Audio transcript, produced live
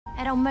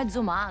Era un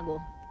mezzo mago.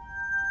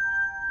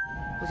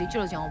 Così ce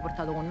lo siamo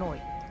portato con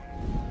noi.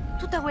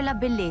 Tutta quella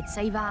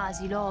bellezza, i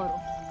vasi, l'oro.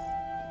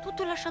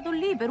 Tutto lasciato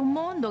lì per un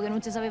mondo che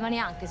non si sapeva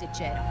neanche se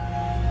c'era.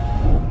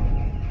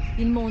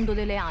 Il mondo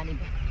delle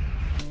anime.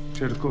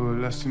 Cerco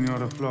la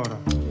signora Flora.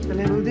 Te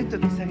l'avevo detto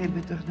che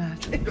sarebbe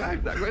tornata. E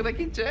guarda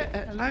chi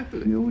c'è. L'altro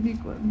mio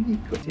unico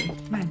amico.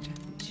 Mangia.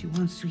 She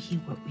wants to hear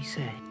what we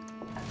say.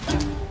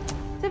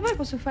 Se vuoi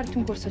posso farti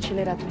un corso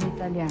accelerato in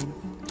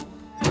italiano.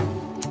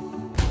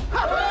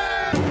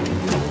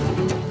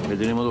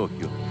 Vedremo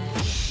d'occhio.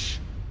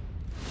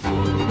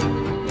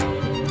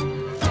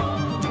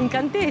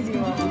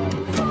 Incantesimo.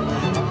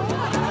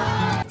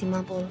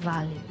 Estimable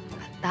value.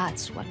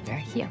 That's what we're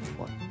here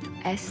for. To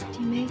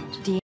estimate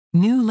the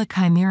New La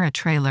Chimera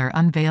trailer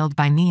unveiled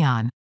by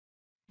Neon.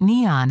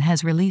 Neon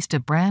has released a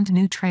brand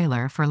new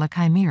trailer for La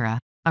Chimera,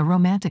 a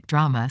romantic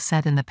drama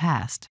set in the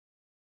past.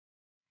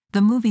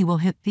 The movie will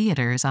hit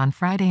theaters on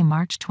Friday,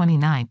 March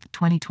 29,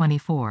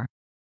 2024.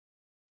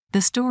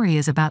 The story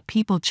is about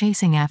people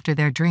chasing after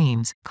their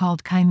dreams,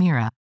 called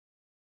Chimera.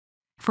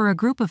 For a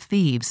group of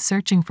thieves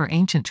searching for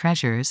ancient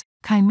treasures,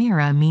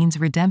 Chimera means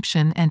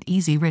redemption and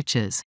easy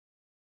riches.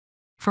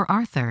 For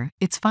Arthur,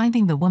 it's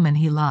finding the woman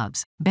he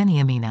loves,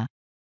 Beniamina.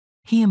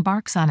 He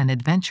embarks on an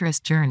adventurous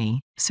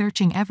journey,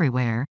 searching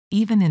everywhere,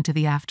 even into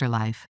the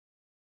afterlife.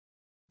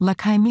 La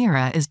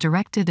Chimera is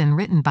directed and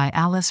written by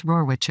Alice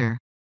Rohrwacher.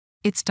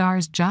 It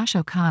stars Josh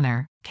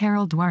O'Connor,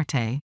 Carol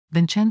Duarte,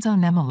 Vincenzo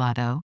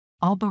Nemolato,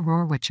 Alba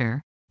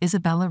Rohrwacher,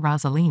 Isabella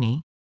Rossellini,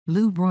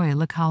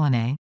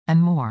 Roy-Lecollinet,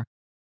 and more.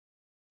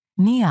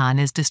 Neon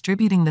is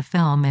distributing the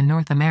film in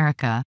North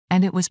America,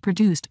 and it was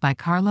produced by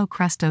Carlo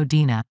Cresto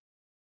Dina.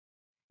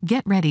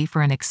 Get ready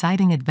for an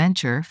exciting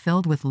adventure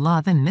filled with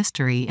love and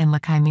mystery in La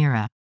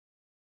Chimera.